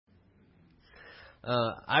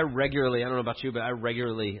I don't know about you, but I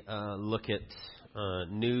regularly look at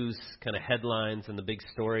news kind of headlines and the big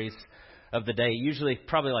stories of the day. Usually,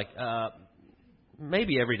 probably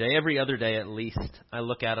maybe every day, every other day at least, I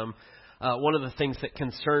look at them. One of the things that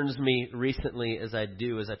concerns me recently as I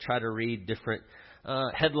try to read different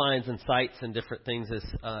headlines and sites and different things is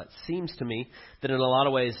it seems to me that in a lot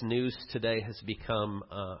of ways news today has become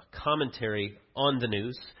commentary on the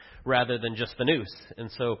news rather than just the news.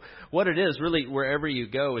 And so what it is really wherever you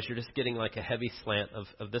go is you're just getting like a heavy slant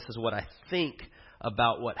of this is what I think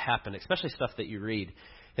about what happened, especially stuff that you read.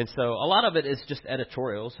 And so a lot of it is just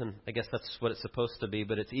editorials, and I guess that's what it's supposed to be,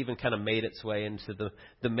 but it's even kind of made its way into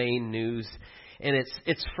the main news. And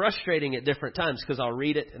it's frustrating at different times because I'll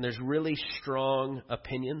read it and there's really strong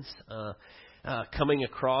opinions coming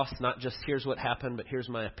across, not just here's what happened, but here's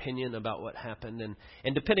my opinion about what happened.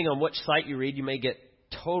 And depending on which site you read, you may get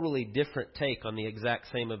totally different take on the exact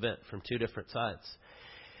same event from two different sides.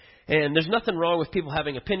 And there's nothing wrong with people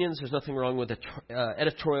having opinions. There's nothing wrong with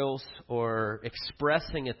editorials or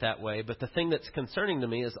expressing it that way. But the thing that's concerning to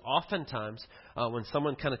me is oftentimes when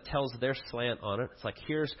someone kind of tells their slant on it, it's like,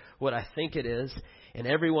 here's what I think it is. And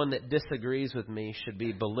everyone that disagrees with me should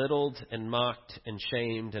be belittled and mocked and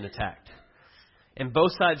shamed and attacked. And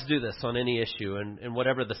both sides do this on any issue and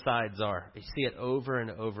whatever the sides are. You see it over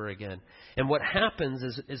and over again. And what happens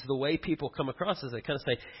is the way people come across is they kind of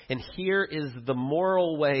say, and here is the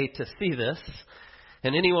moral way to see this.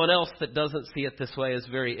 And anyone else that doesn't see it this way is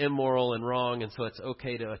very immoral and wrong, and so it's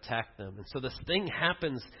okay to attack them. And so this thing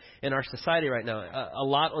happens in our society right now. A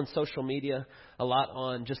lot on social media, a lot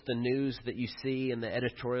on just the news that you see and the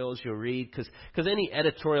editorials you'll read. Because any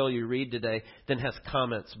editorial you read today then has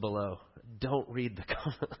comments below. Don't read the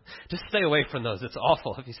comments. Just stay away from those. It's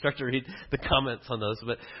awful if you start to read the comments on those.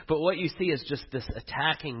 But what you see is just this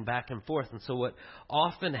attacking back and forth. And so what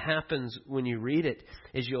often happens when you read it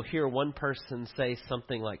is you'll hear one person say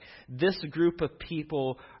something like, this group of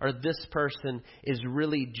people or this person is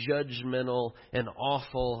really judgmental and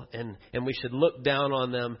awful and we should look down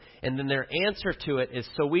on them. And then their answer to it is,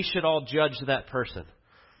 so we should all judge that person.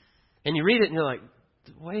 And you read it and you're like,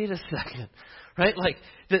 wait a second. Right? Like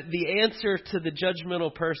the answer to the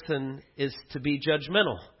judgmental person is to be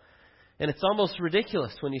judgmental. And it's almost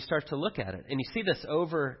ridiculous when you start to look at it. And you see this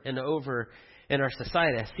over and over in our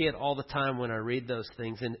society. I see it all the time when I read those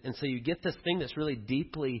things. And so you get this thing that's really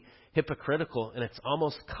deeply hypocritical, and it's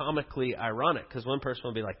almost comically ironic because one person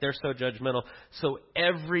will be like, they're so judgmental, so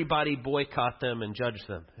everybody boycott them and judge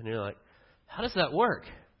them. And you're like, how does that work?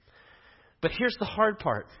 But here's the hard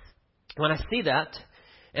part. When I see that,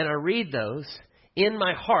 and I read those, in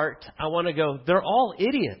my heart, I want to go, they're all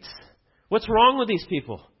idiots. What's wrong with these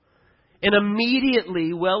people? And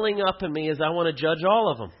immediately welling up in me is I want to judge all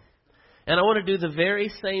of them. And I want to do the very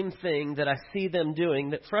same thing that I see them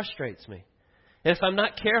doing that frustrates me. And if I'm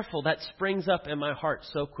not careful, that springs up in my heart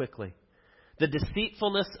so quickly. The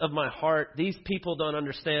deceitfulness of my heart, these people don't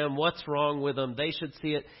understand what's wrong with them. They should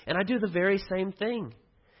see it. And I do the very same thing.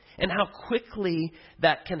 And how quickly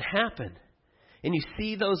that can happen. And you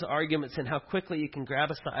see those arguments and how quickly you can grab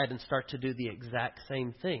a side and start to do the exact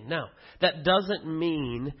same thing. Now, that doesn't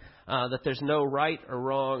mean that there's no right or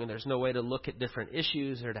wrong and there's no way to look at different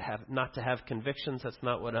issues or not to have convictions. That's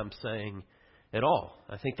not what I'm saying at all.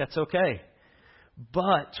 I think that's okay.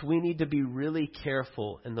 But we need to be really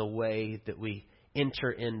careful in the way that we enter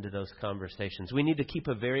into those conversations. We need to keep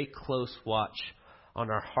a very close watch on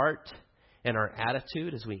our heart and our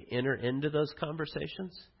attitude as we enter into those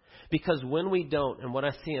conversations. Because when we don't, and what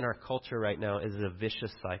I see in our culture right now is a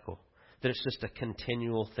vicious cycle, that it's just a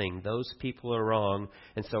continual thing. Those people are wrong,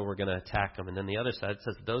 and so we're going to attack them. And then the other side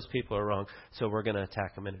says those people are wrong, so we're going to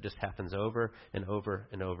attack them. And it just happens over and over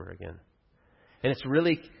and over again. And it's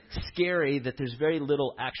really scary that there's very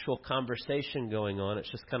little actual conversation going on.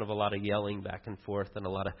 It's just kind of a lot of yelling back and forth and a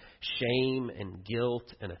lot of shame and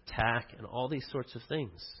guilt and attack and all these sorts of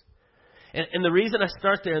things. And the reason I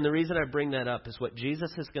start there and the reason I bring that up is what Jesus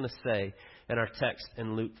is going to say in our text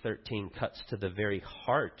in Luke 13 cuts to the very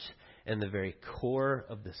heart and the very core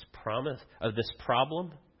of this promise, of this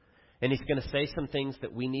problem. And he's going to say some things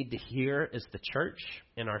that we need to hear as the church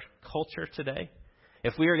in our culture today.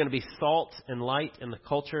 If we are going to be salt and light in the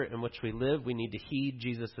culture in which we live, we need to heed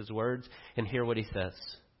Jesus' words and hear what he says.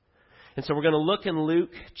 And so we're going to look in Luke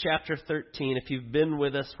chapter 13. If you've been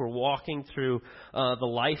with us, we're walking through the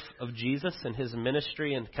life of Jesus and his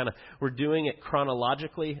ministry, and we're doing it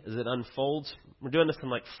chronologically as it unfolds. We're doing this in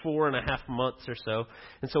like 4.5 months or so.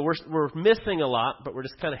 And so we're missing a lot, but we're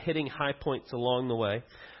just kind of hitting high points along the way.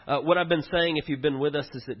 What I've been saying, if you've been with us,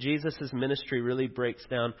 is that Jesus' ministry really breaks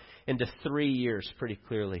down into 3 years pretty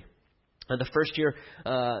clearly. The first year,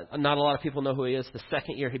 not a lot of people know who he is. The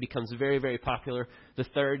second year, he becomes very, very popular. The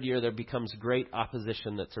third year, there becomes great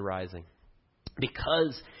opposition that's arising.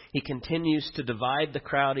 Because he continues to divide the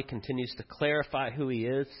crowd, he continues to clarify who he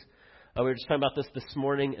is. We were just talking about this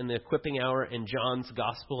morning in the equipping hour in John's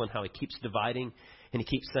gospel and how he keeps dividing and he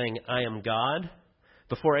keeps saying, I am God.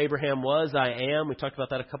 Before Abraham was, I am. We talked about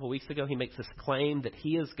that a couple weeks ago. He makes this claim that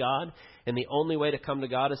he is God and the only way to come to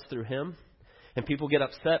God is through him. And people get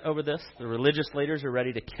upset over this. The religious leaders are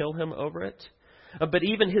ready to kill him over it. But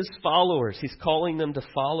even his followers, he's calling them to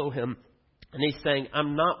follow him. And he's saying,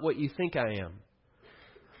 I'm not what you think I am.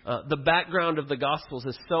 The background of the Gospels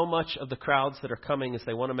is so much of the crowds that are coming is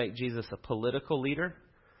they want to make Jesus a political leader.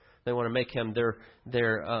 They want to make him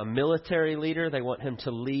their military leader. They want him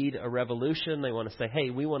to lead a revolution. They want to say, hey,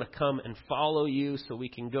 we want to come and follow you so we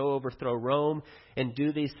can go overthrow Rome and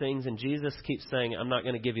do these things. And Jesus keeps saying, I'm not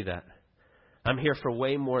going to give you that. I'm here for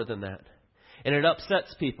way more than that. And it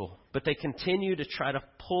upsets people, but they continue to try to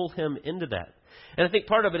pull him into that. And I think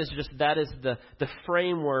part of it is just that is the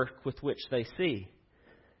framework with which they see.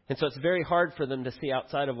 And so it's very hard for them to see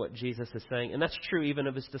outside of what Jesus is saying. And that's true even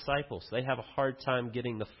of his disciples. They have a hard time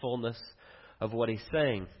getting the fullness of what he's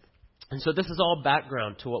saying. And so this is all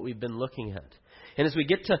background to what we've been looking at. And as we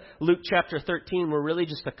get to Luke chapter 13, we're really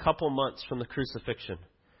just a couple months from the crucifixion.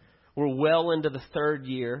 We're well into the third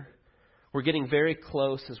year. We're getting very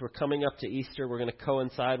close as we're coming up to Easter. We're going to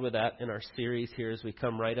coincide with that in our series here as we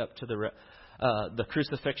come right up to the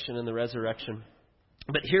crucifixion and the resurrection.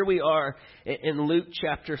 But here we are in Luke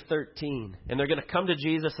chapter 13. And they're going to come to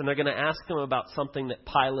Jesus and they're going to ask him about something that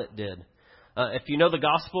Pilate did. If you know the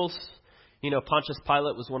Gospels, you know Pontius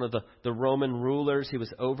Pilate was one of the Roman rulers. He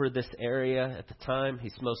was over this area at the time.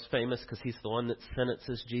 He's most famous because he's the one that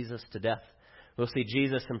sentences Jesus to death. We'll see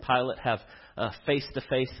Jesus and Pilate have a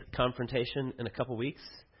face-to-face confrontation in a couple weeks.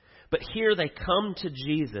 But here they come to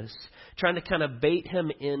Jesus, trying to kind of bait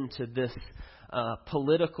him into this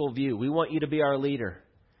political view. We want you to be our leader.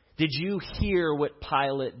 Did you hear what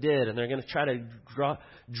Pilate did? And they're going to try to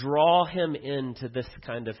draw him into this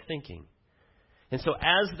kind of thinking. And so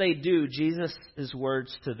as they do, Jesus'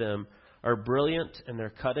 words to them are brilliant and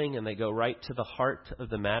they're cutting and they go right to the heart of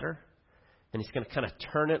the matter. And he's going to kind of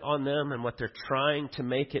turn it on them and what they're trying to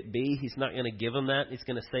make it be. He's not going to give them that. He's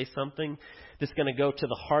going to say something that's going to go to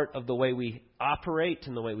the heart of the way we operate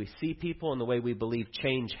and the way we see people and the way we believe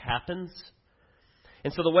change happens.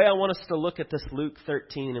 And so the way I want us to look at this Luke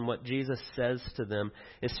 13 and what Jesus says to them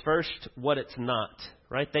is first what it's not,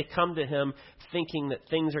 right? They come to him thinking that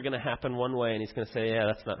things are going to happen one way and he's going to say, yeah,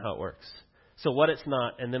 that's not how it works. So what it's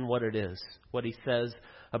not and then what it is, what he says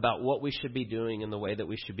about what we should be doing and the way that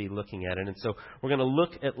we should be looking at it. And so we're going to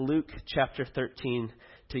look at Luke chapter 13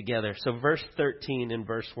 together. So verse 13 and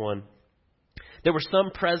verse 1. There were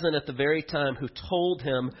some present at the very time who told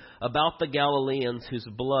him about the Galileans whose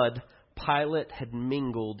blood Pilate had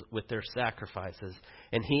mingled with their sacrifices.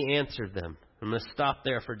 And he answered them. I'm going to stop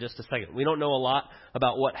there for just a second. We don't know a lot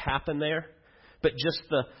about what happened there, but just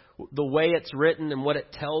the way it's written and what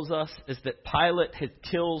it tells us is that Pilate had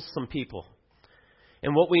killed some people.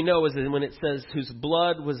 And what we know is that when it says whose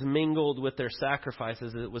blood was mingled with their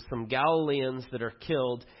sacrifices, it was some Galileans that are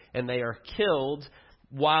killed, and they are killed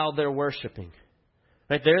while they're worshiping.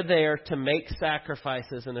 Right? They're there to make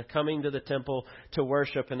sacrifices, and they're coming to the temple to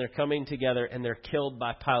worship, and they're coming together, and they're killed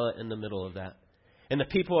by Pilate in the middle of that. And the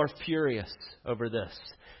people are furious over this.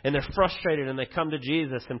 And they're frustrated, and they come to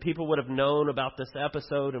Jesus, and people would have known about this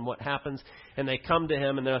episode and what happens, and they come to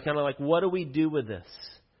him, and they're kind of like, what do we do with this?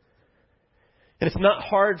 And it's not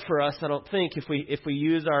hard for us, I don't think, if we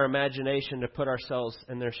use our imagination to put ourselves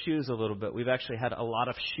in their shoes a little bit. We've actually had a lot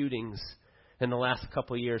of shootings in the last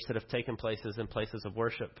couple of years that have taken places in places of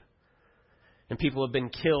worship. And people have been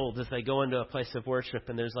killed as they go into a place of worship,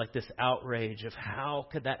 and there's like this outrage of how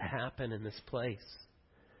could that happen in this place?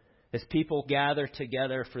 As people gather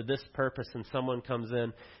together for this purpose and someone comes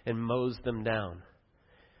in and mows them down.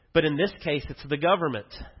 But in this case, it's the government.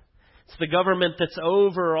 It's the government that's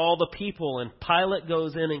over all the people, and Pilate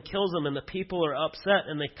goes in and kills them, and the people are upset,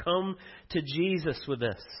 and they come to Jesus with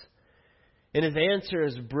this. And his answer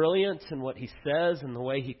is brilliant in what he says and the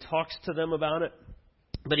way he talks to them about it.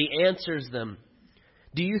 But he answers them,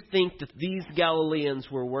 do you think that these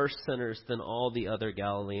Galileans were worse sinners than all the other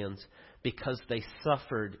Galileans because they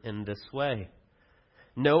suffered in this way?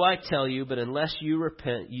 No, I tell you, but unless you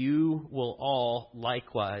repent, you will all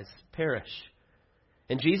likewise perish.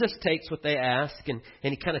 And Jesus takes what they ask and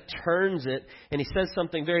he kind of turns it and he says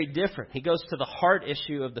something very different. He goes to the heart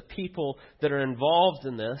issue of the people that are involved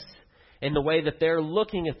in this and the way that they're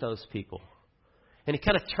looking at those people. And he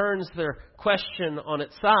kind of turns their question on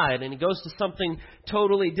its side, and he goes to something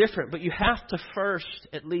totally different. But you have to first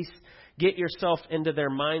at least get yourself into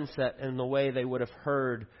their mindset and the way they would have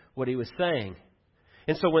heard what he was saying.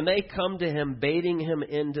 And so when they come to him, baiting him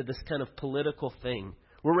into this kind of political thing,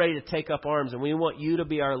 we're ready to take up arms, and we want you to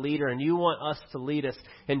be our leader, and you want us to lead us.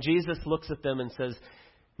 And Jesus looks at them and says,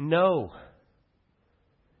 no.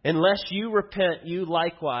 Unless you repent, you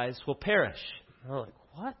likewise will perish. And I'm like,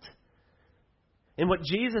 what? And what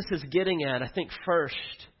Jesus is getting at, I think, first,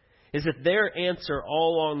 is that their answer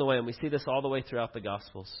all along the way, and we see this all the way throughout the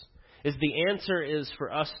Gospels, is the answer is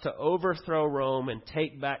for us to overthrow Rome and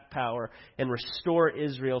take back power and restore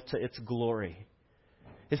Israel to its glory.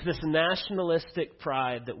 It's this nationalistic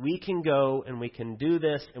pride that we can go and we can do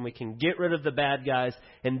this and we can get rid of the bad guys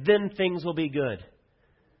and then things will be good.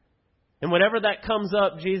 And whenever that comes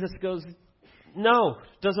up, Jesus goes, no,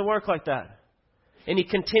 it doesn't work like that. And he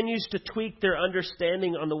continues to tweak their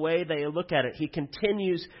understanding on the way they look at it. He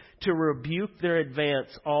continues to rebuke their advance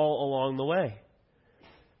all along the way.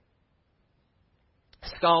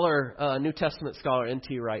 New Testament scholar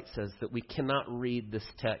N.T. Wright says that we cannot read this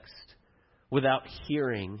text without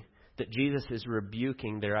hearing that Jesus is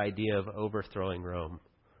rebuking their idea of overthrowing Rome.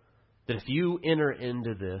 That if you enter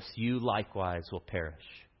into this, you likewise will perish.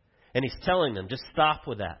 And he's telling them, just stop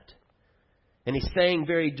with that. And he's saying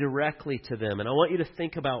very directly to them, and I want you to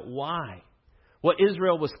think about why. What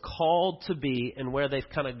Israel was called to be and where they've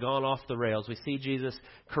kind of gone off the rails. We see Jesus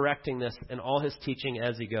correcting this in all his teaching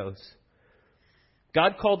as he goes.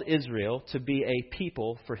 God called Israel to be a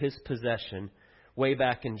people for his possession way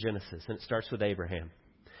back in Genesis, and it starts with Abraham.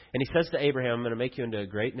 And he says to Abraham, I'm going to make you into a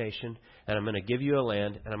great nation, and I'm going to give you a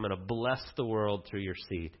land, and I'm going to bless the world through your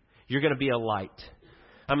seed. You're going to be a light.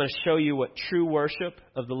 I'm going to show you what true worship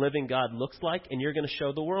of the living God looks like, and you're going to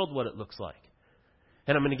show the world what it looks like.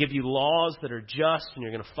 And I'm going to give you laws that are just, and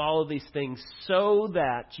you're going to follow these things so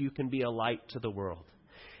that you can be a light to the world.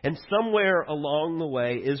 And somewhere along the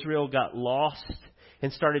way, Israel got lost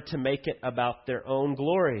and started to make it about their own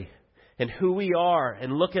glory and who we are,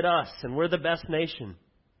 and look at us, and we're the best nation.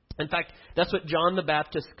 In fact, that's what John the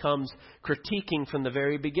Baptist comes critiquing from the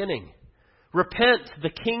very beginning. Repent, the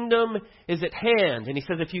kingdom is at hand. And he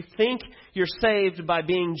says, if you think you're saved by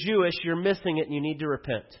being Jewish, you're missing it and you need to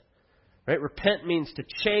repent. Right? Repent means to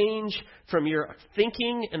change from your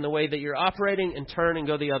thinking and the way that you're operating and turn and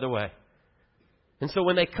go the other way. And so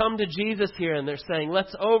when they come to Jesus here and they're saying,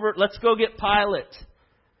 let's go get Pilate.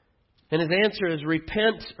 And his answer is,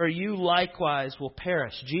 repent or you likewise will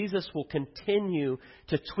perish. Jesus will continue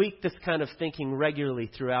to tweak this kind of thinking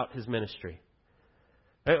regularly throughout his ministry.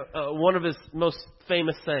 One of his most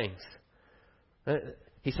famous sayings.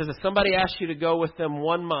 He says, if somebody asks you to go with them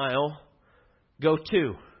 1 mile, go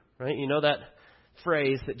 2. Right? You know that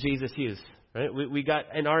phrase that Jesus used. Right?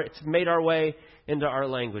 It's made our way into our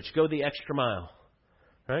language. Go the extra mile.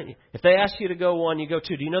 Right? If they ask you to go 1, you go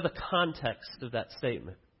 2. Do you know the context of that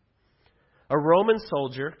statement? A Roman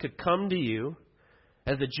soldier could come to you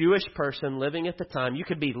as a Jewish person living at the time. You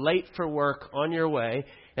could be late for work on your way,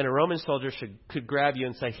 and a Roman soldier could grab you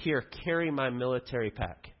and say, here, carry my military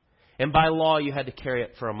pack. And by law, you had to carry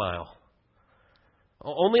it for 1 mile.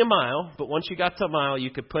 Only 1 mile, but once you got to 1 mile, you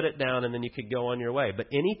could put it down and then you could go on your way. But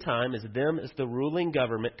any time as the ruling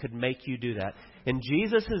government could make you do that. And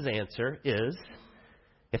Jesus' answer is,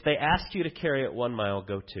 if they asked you to carry it 1 mile,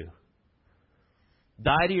 go 2.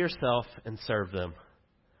 Die to yourself and serve them.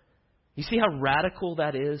 You see how radical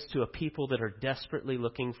that is to a people that are desperately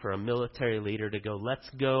looking for a military leader to go, let's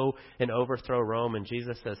go and overthrow Rome. And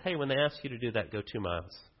Jesus says, hey, when they ask you to do that, go 2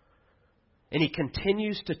 miles. And he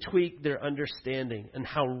continues to tweak their understanding and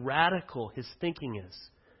how radical his thinking is.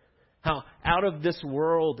 How out of this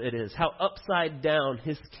world it is. How upside down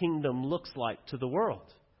his kingdom looks like to the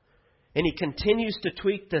world. And he continues to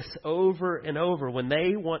tweak this over and over. When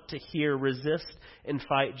they want to hear resist and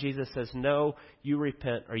fight, Jesus says, no, you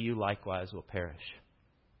repent or you likewise will perish.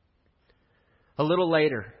 A little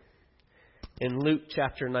later, in Luke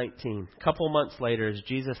chapter 19, a couple months later, as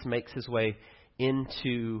Jesus makes his way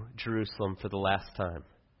into Jerusalem for the last time.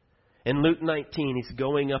 In Luke 19, he's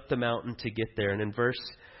going up the mountain to get there. And in verse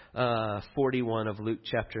 41 of Luke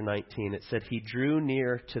chapter 19, it said, he drew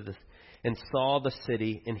near to and saw the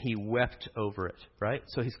city, and he wept over it, right?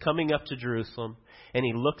 So he's coming up to Jerusalem, and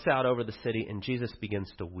he looks out over the city, and Jesus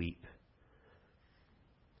begins to weep.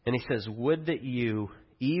 And he says, would that you,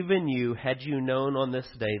 even you, had you known on this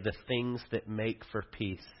day the things that make for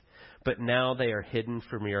peace, but now they are hidden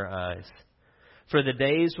from your eyes. For the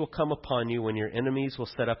days will come upon you when your enemies will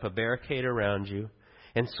set up a barricade around you,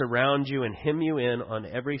 and surround you and hem you in on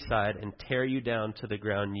every side and tear you down to the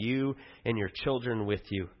ground, you and your children with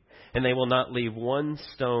you. And they will not leave one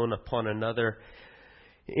stone upon another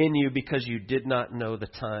in you, because you did not know the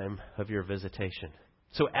time of your visitation.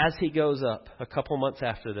 So as he goes up a couple months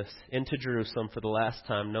after this into Jerusalem for the last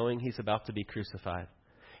time, knowing he's about to be crucified,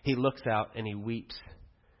 he looks out and he weeps.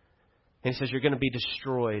 And he says, you're going to be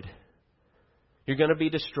destroyed. You're going to be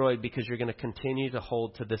destroyed because you're going to continue to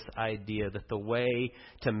hold to this idea that the way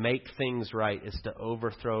to make things right is to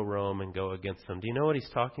overthrow Rome and go against them. Do you know what he's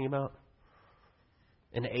talking about?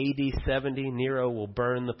 In AD 70, Nero will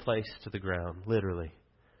burn the place to the ground, literally.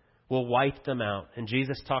 Will wipe them out. And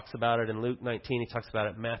Jesus talks about it in Luke 19. He talks about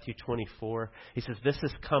it in Matthew 24. He says, this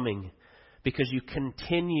is coming because you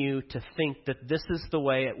continue to think that this is the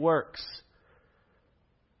way it works.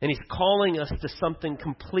 And he's calling us to something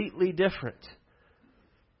completely different.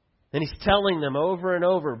 And he's telling them over and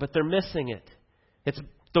over, but they're missing it. It's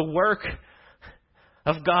the work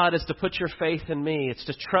of God is to put your faith in me. It's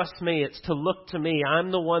to trust me. It's to look to me. I'm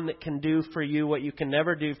the one that can do for you what you can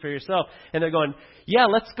never do for yourself. And they're going, yeah,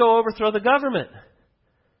 let's go overthrow the government.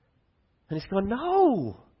 And he's going,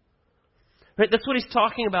 no. Right? That's what he's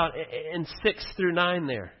talking about in 6 through 9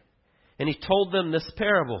 there. And he told them this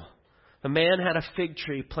parable. A man had a fig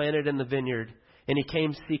tree planted in the vineyard, and he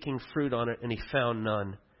came seeking fruit on it, and he found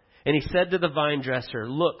none. And he said to the vine dresser,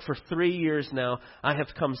 look, for 3 years now I have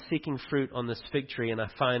come seeking fruit on this fig tree, and I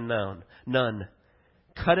find none.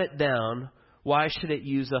 Cut it down. Why should it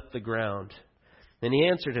use up the ground? And he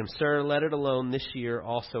answered him, sir, let it alone this year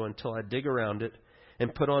also until I dig around it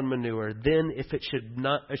and put on manure. Then if it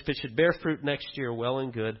should bear fruit next year, well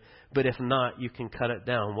and good. But if not, you can cut it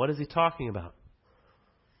down. What is he talking about?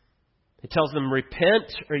 He tells them,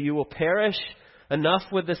 repent or you will perish. Enough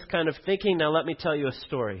with this kind of thinking. Now let me tell you a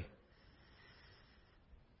story.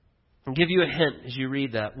 I'll give you a hint as you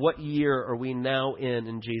read that. What year are we now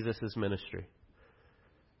in Jesus' ministry?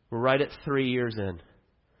 We're right at 3 years in.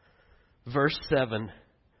 Verse 7,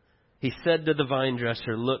 he said to the vine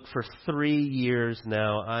dresser, look, for 3 years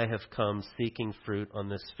now I have come seeking fruit on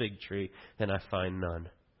this fig tree, and I find none.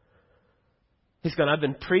 He's gone, I've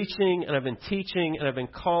been preaching and I've been teaching and I've been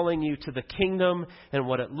calling you to the kingdom and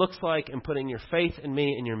what it looks like and putting your faith in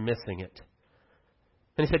me, and you're missing it.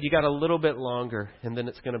 And he said, you got a little bit longer and then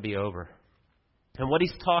it's going to be over. And what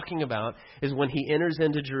he's talking about is when he enters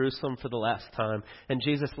into Jerusalem for the last time and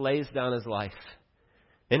Jesus lays down his life.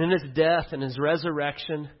 And in his death and his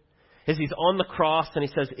resurrection, as he's on the cross and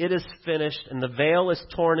he says, it is finished, and the veil is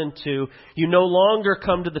torn in two, you no longer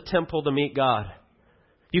come to the temple to meet God.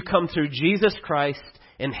 You come through Jesus Christ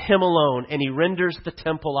and him alone, and he renders the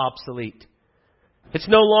temple obsolete. It's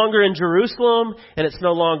no longer in Jerusalem, and it's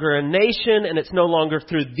no longer a nation, and it's no longer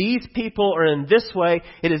through these people or in this way.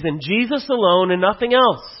 It is in Jesus alone and nothing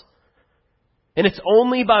else. And it's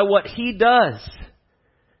only by what he does.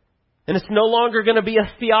 And it's no longer going to be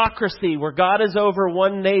a theocracy where God is over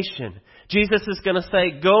one nation. Jesus is going to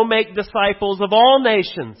say, go make disciples of all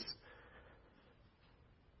nations.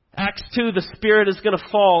 Acts 2, the Spirit is going to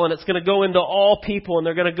fall and it's going to go into all people, and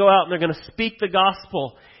they're going to go out and they're going to speak the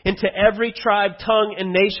gospel into every tribe, tongue,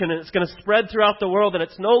 and nation, and it's going to spread throughout the world, and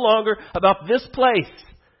it's no longer about this place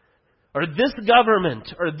or this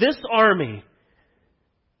government or this army.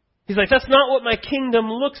 He's like, that's not what my kingdom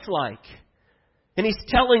looks like. And he's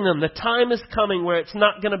telling them the time is coming where it's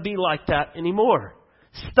not going to be like that anymore.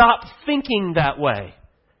 Stop thinking that way.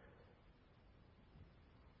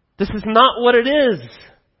 This is not what it is.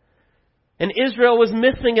 And Israel was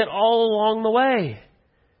missing it all along the way.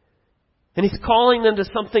 And he's calling them to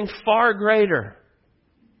something far greater.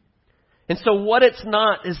 And so what it's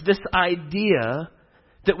not is this idea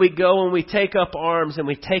that we go and we take up arms and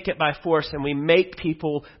we take it by force and we make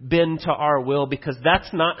people bend to our will, because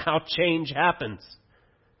that's not how change happens.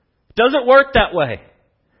 It doesn't work that way.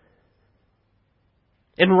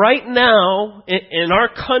 And right now, in our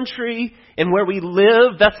country and where we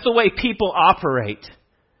live, that's the way people operate.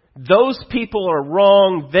 Those people are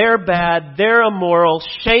wrong, they're bad, they're immoral,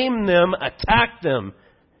 shame them, attack them.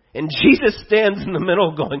 And Jesus stands in the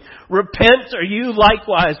middle going, repent or you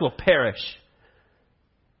likewise will perish.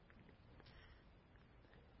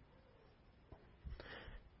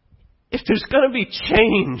 If there's going to be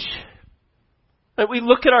change, that we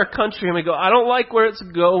look at our country and we go, I don't like where it's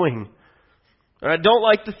going, or I don't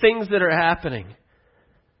like the things that are happening.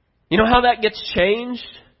 You know how that gets changed?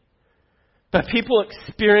 By people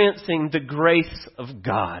experiencing the grace of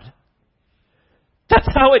God.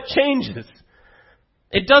 That's how it changes.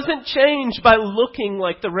 It doesn't change by looking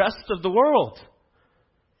like the rest of the world.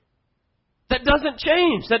 That doesn't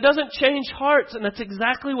change. That doesn't change hearts. And that's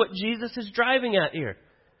exactly what Jesus is driving at here.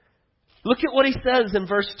 Look at what he says in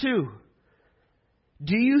verse 2.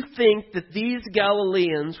 Do you think that these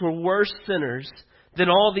Galileans were worse sinners than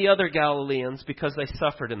all the other Galileans because they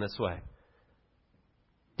suffered in this way?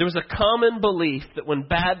 There was a common belief that when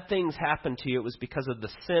bad things happened to you, it was because of the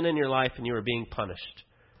sin in your life and you were being punished.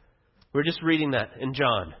 We're just reading that in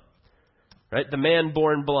John. Right? The man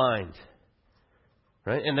born blind.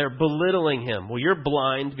 Right? And they're belittling him. Well, you're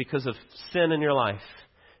blind because of sin in your life.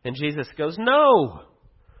 And Jesus goes, no!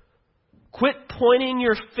 Quit pointing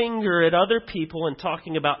your finger at other people and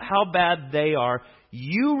talking about how bad they are.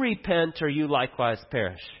 You repent or you likewise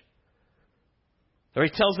perish. Or he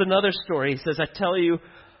tells another story. He says, I tell you,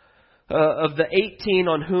 of the 18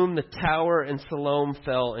 on whom the tower in Siloam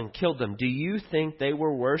fell and killed them, do you think they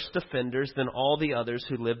were worse offenders than all the others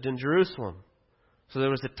who lived in Jerusalem? So there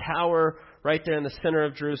was a tower right there in the center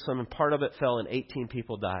of Jerusalem, and part of it fell and 18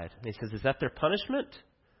 people died. And he says, is that their punishment?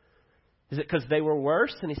 Is it because they were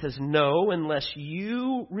worse? And he says, no, unless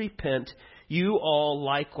you repent, you all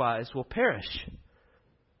likewise will perish.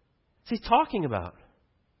 What's he talking about?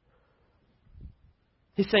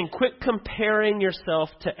 He's saying, quit comparing yourself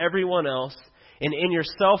to everyone else and in your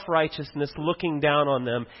self-righteousness looking down on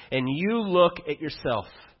them, and you look at yourself.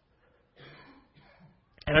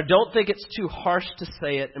 And I don't think it's too harsh to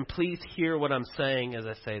say it, and please hear what I'm saying as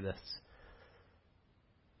I say this.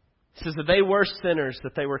 He says, that they were sinners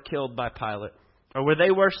that they were killed by Pilate? Or were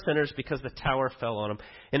they worse sinners because the tower fell on them?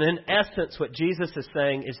 And in essence, what Jesus is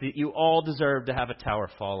saying is that you all deserve to have a tower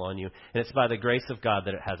fall on you. And it's by the grace of God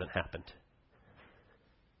that it hasn't happened.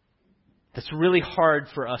 That's really hard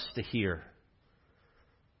for us to hear.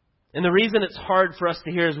 And the reason it's hard for us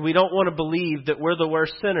to hear is we don't want to believe that we're the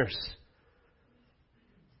worst sinners.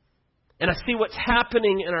 And I see what's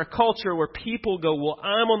happening in our culture where people go, well,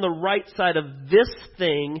 I'm on the right side of this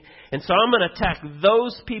thing, and so I'm going to attack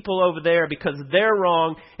those people over there because they're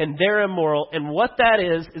wrong and they're immoral. And what that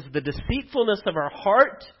is the deceitfulness of our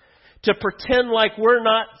heart to pretend like we're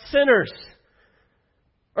not sinners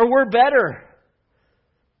or we're better.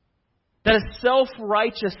 That is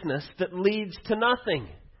self-righteousness that leads to nothing.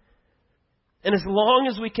 And as long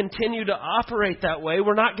as we continue to operate that way,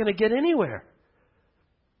 we're not going to get anywhere.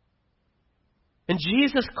 And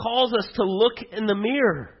Jesus calls us to look in the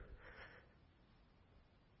mirror.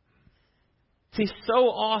 See, so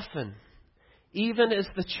often, even as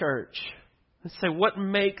the church, let's say what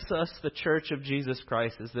makes us the church of Jesus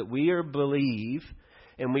Christ is that we believe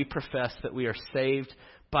and we profess that we are saved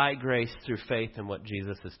by grace through faith in what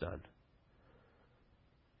Jesus has done.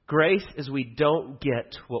 Grace is we don't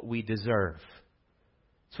get what we deserve.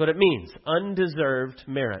 That's what it means. Undeserved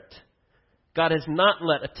merit. God has not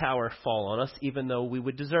let a tower fall on us, even though we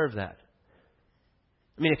would deserve that.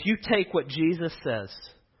 I mean, if you take what Jesus says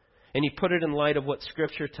and you put it in light of what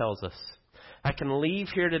Scripture tells us, I can leave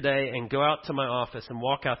here today and go out to my office and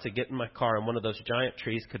walk out to get in my car, and one of those giant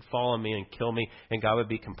trees could fall on me and kill me, and God would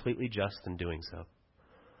be completely just in doing so.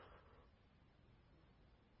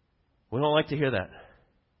 We don't like to hear that.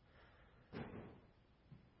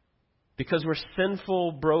 Because we're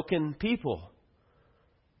sinful, broken people.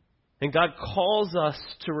 And God calls us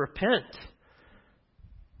to repent.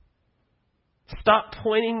 Stop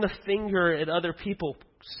pointing the finger at other people.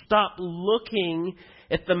 Stop looking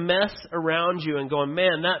at the mess around you and going,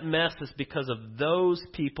 man, that mess is because of those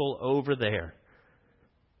people over there.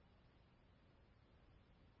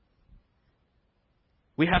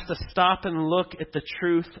 We have to stop and look at the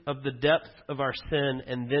truth of the depth of our sin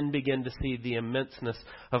and then begin to see the immenseness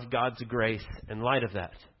of God's grace in light of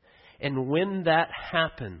that. And when that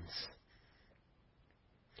happens,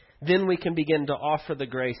 then we can begin to offer the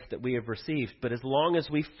grace that we have received. But as long as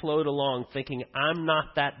we float along thinking, I'm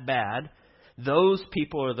not that bad, those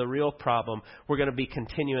people are the real problem, we're going to be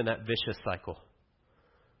continuing that vicious cycle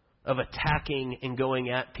of attacking and going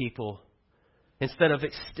at people instead of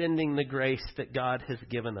extending the grace that God has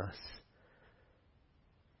given us.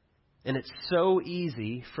 And it's so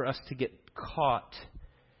easy for us to get caught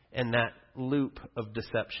in that loop of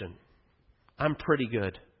deception. I'm pretty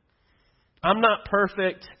good. I'm not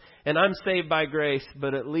perfect, and I'm saved by grace,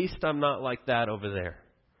 but at least I'm not like that over there.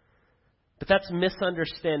 But that's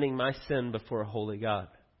misunderstanding my sin before a holy God.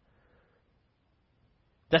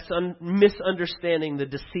 That's misunderstanding the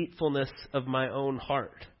deceitfulness of my own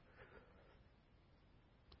heart.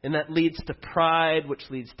 And that leads to pride, which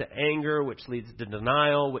leads to anger, which leads to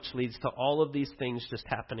denial, which leads to all of these things just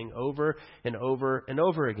happening over and over and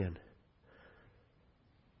over again.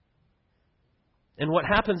 And what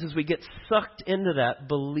happens is we get sucked into that,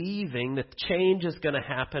 believing that change is going to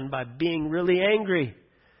happen by being really angry.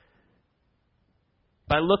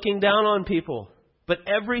 by looking down on people. But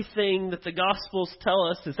everything that the Gospels tell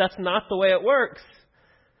us is that's not the way it works.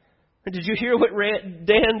 Did you hear what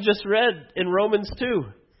Dan just read in Romans 2?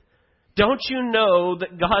 Don't you know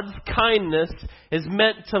that God's kindness is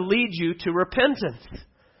meant to lead you to repentance?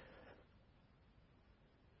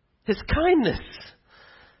 His kindness.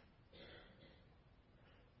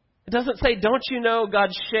 It doesn't say, don't you know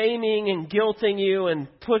God's shaming and guilting you and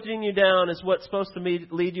putting you down is what's supposed to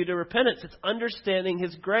lead you to repentance. It's understanding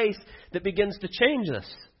His grace that begins to change us.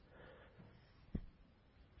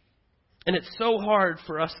 And it's so hard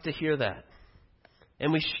for us to hear that.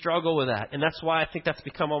 And we struggle with that. And that's why I think that's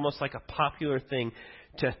become almost like a popular thing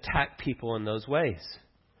to attack people in those ways.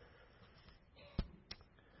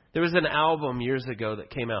 There was an album years ago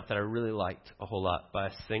that came out that I really liked a whole lot by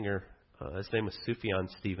a singer. His name was Sufjan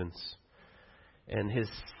Stevens. And his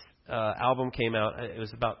album came out, it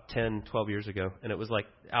was about 10, 12 years ago. And it was like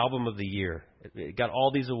Album of the Year. It got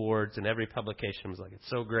all these awards and every publication was like, it's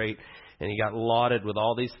so great. And he got lauded with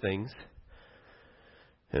all these things.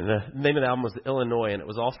 And the name of the album was Illinois, and it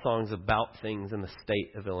was all songs about things in the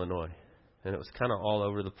state of Illinois. And it was kind of all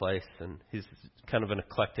over the place, and he's kind of an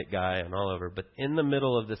eclectic guy and all over. But in the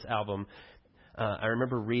middle of this album, I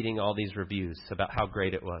remember reading all these reviews about how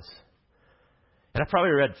great it was. And I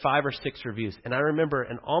probably read 5 or 6 reviews, and I remember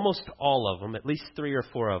in almost all of them, at least 3 or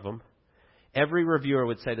 4 of them, every reviewer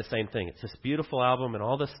would say the same thing. It's this beautiful album and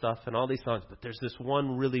all this stuff and all these songs, but there's this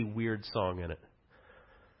one really weird song in it.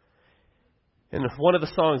 And one of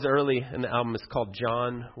the songs early in the album is called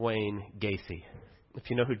John Wayne Gacy. If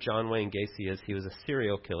you know who John Wayne Gacy is, he was a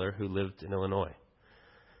serial killer who lived in Illinois.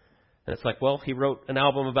 And it's like, well, he wrote an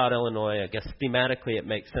album about Illinois. I guess thematically it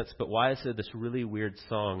makes sense. But why is there this really weird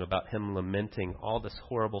song about him lamenting all this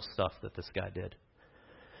horrible stuff that this guy did?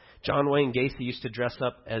 John Wayne Gacy used to dress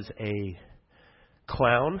up as a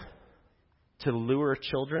clown to lure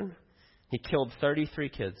children. He killed 33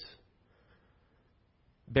 kids.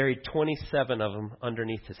 Buried 27 of them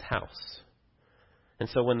underneath his house. And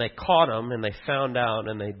so when they caught him and they found out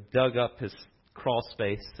and they dug up his crawl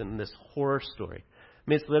space and this horror story. I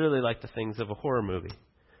mean, it's literally like the things of a horror movie.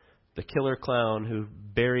 The killer clown who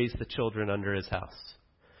buries the children under his house.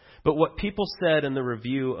 But what people said in the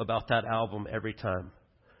review about that album every time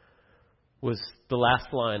was the last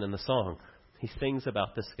line in the song. He sings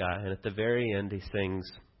about this guy, and at the very end he sings,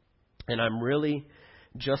 and I'm really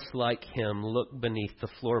just like him, look beneath the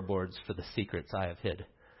floorboards for the secrets I have hid.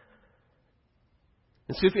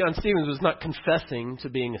 And Sufjan Stevens was not confessing to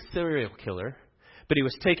being a serial killer, but he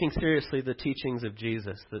was taking seriously the teachings of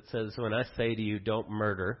Jesus that says, when I say to you, don't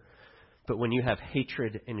murder, but when you have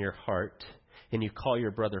hatred in your heart and you call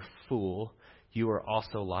your brother fool, you are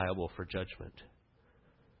also liable for judgment.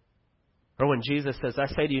 Or when Jesus says, I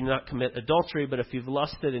say to you, not commit adultery, but if you've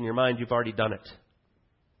lusted in your mind, you've already done it.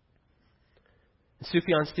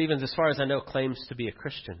 Sufjan Stevens, as far as I know, claims to be a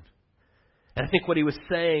Christian. And I think what he was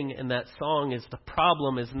saying in that song is the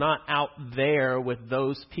problem is not out there with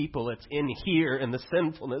those people. It's in here in the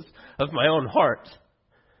sinfulness of my own heart.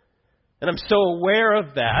 And I'm so aware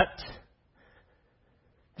of that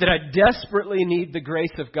I desperately need the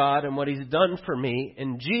grace of God and what He's done for me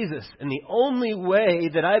in Jesus. And the only way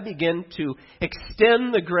that I begin to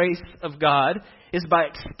extend the grace of God is by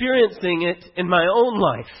experiencing it in my own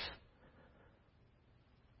life.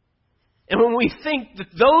 And when we think that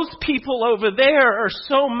those people over there are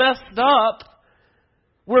so messed up,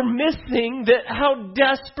 we're missing that how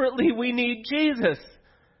desperately we need Jesus.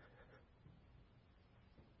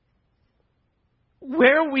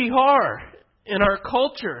 Where we are in our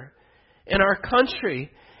culture, in our country,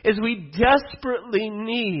 is we desperately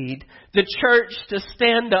need the church to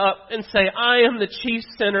stand up and say, I am the chief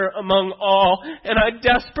sinner among all, and I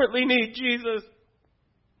desperately need Jesus.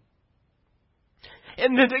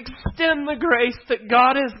 And then extend the grace that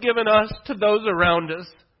God has given us to those around us.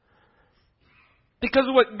 Because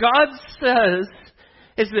what God says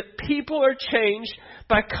is that people are changed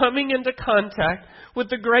by coming into contact with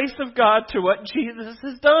the grace of God through what Jesus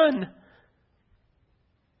has done.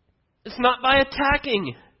 It's not by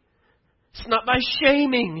attacking. It's not by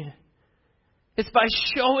shaming. It's by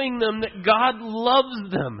showing them that God loves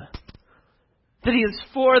them. That He is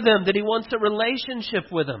for them. That He wants a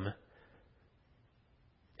relationship with them.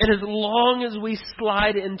 And as long as we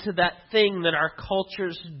slide into that thing that our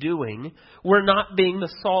culture's doing, we're not being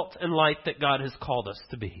the salt and light that God has called us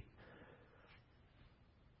to be.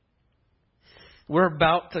 We're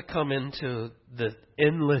about to come into the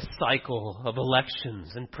endless cycle of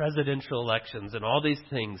elections and presidential elections and all these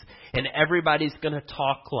things. And everybody's going to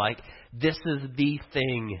talk like this is the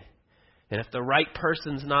thing. And if the right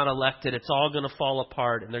person's not elected, it's all going to fall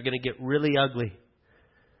apart and they're going to get really ugly.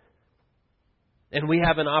 And we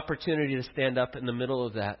have an opportunity to stand up in the middle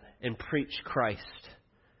of that and preach Christ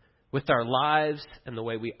with our lives and the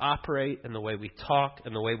way we operate and the way we talk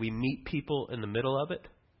and the way we meet people in the middle of it.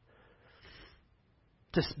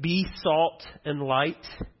 To be salt and light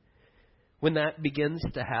when that begins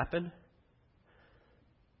to happen.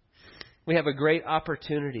 We have a great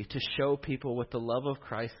opportunity to show people what the love of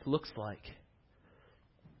Christ looks like.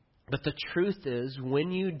 But the truth is,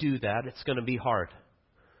 when you do that, it's going to be hard.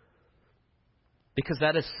 Because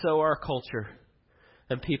that is so our culture.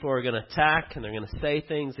 And people are going to attack and they're going to say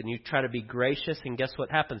things and you try to be gracious and guess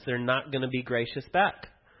what happens? They're not going to be gracious back.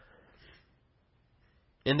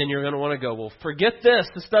 And then you're going to want to go, well, forget this.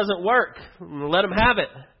 This doesn't work. Let them have it.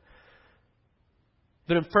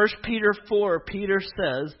 But in 1 Peter 4, Peter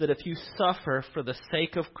says that if you suffer for the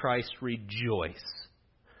sake of Christ, rejoice.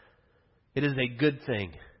 It is a good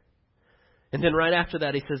thing. And then right after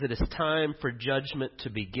that, he says it is time for judgment to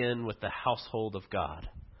begin with the household of God.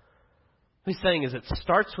 What he's saying is it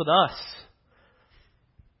starts with us.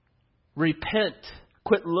 Repent.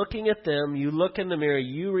 Quit looking at them. You look in the mirror.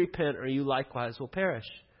 You repent or you likewise will perish.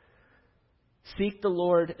 Seek the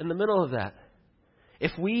Lord in the middle of that.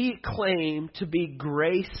 If we claim to be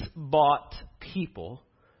grace-bought people,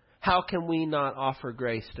 how can we not offer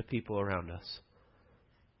grace to people around us?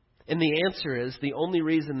 And the answer is, the only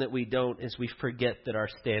reason that we don't is we forget that our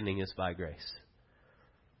standing is by grace.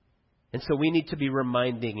 And so we need to be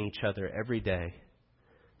reminding each other every day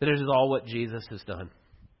that it is all what Jesus has done.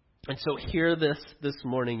 And so hear this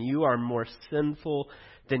morning. You are more sinful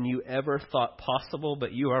than you ever thought possible,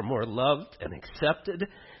 but you are more loved and accepted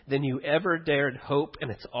than you ever dared hope,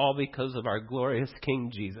 and it's all because of our glorious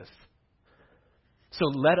King Jesus. So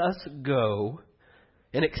let us go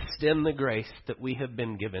and extend the grace that we have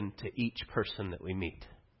been given to each person that we meet.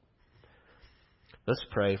 Let's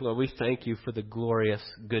pray. Lord, we thank you for the glorious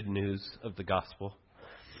good news of the gospel.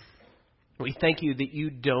 We thank you that you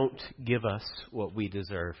don't give us what we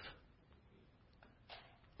deserve.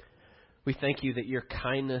 We thank you that your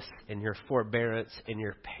kindness and your forbearance and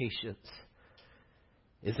your patience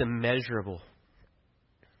is immeasurable.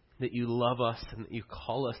 That you love us and that you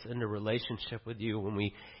call us into relationship with you. When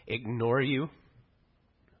we ignore you,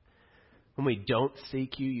 when we don't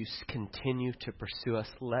seek you, you continue to pursue us.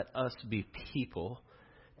 Let us be people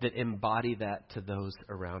that embody that to those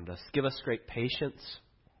around us. Give us great patience.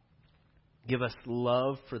 Give us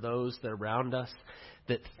love for those that are around us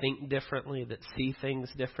that think differently, that see things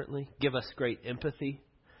differently. Give us great empathy.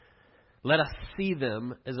 Let us see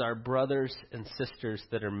them as our brothers and sisters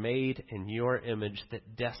that are made in your image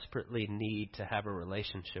that desperately need to have a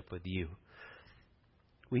relationship with you.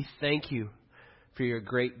 We thank you for your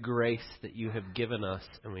great grace that you have given us,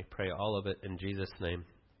 and we pray all of it in Jesus' name.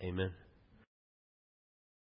 Amen.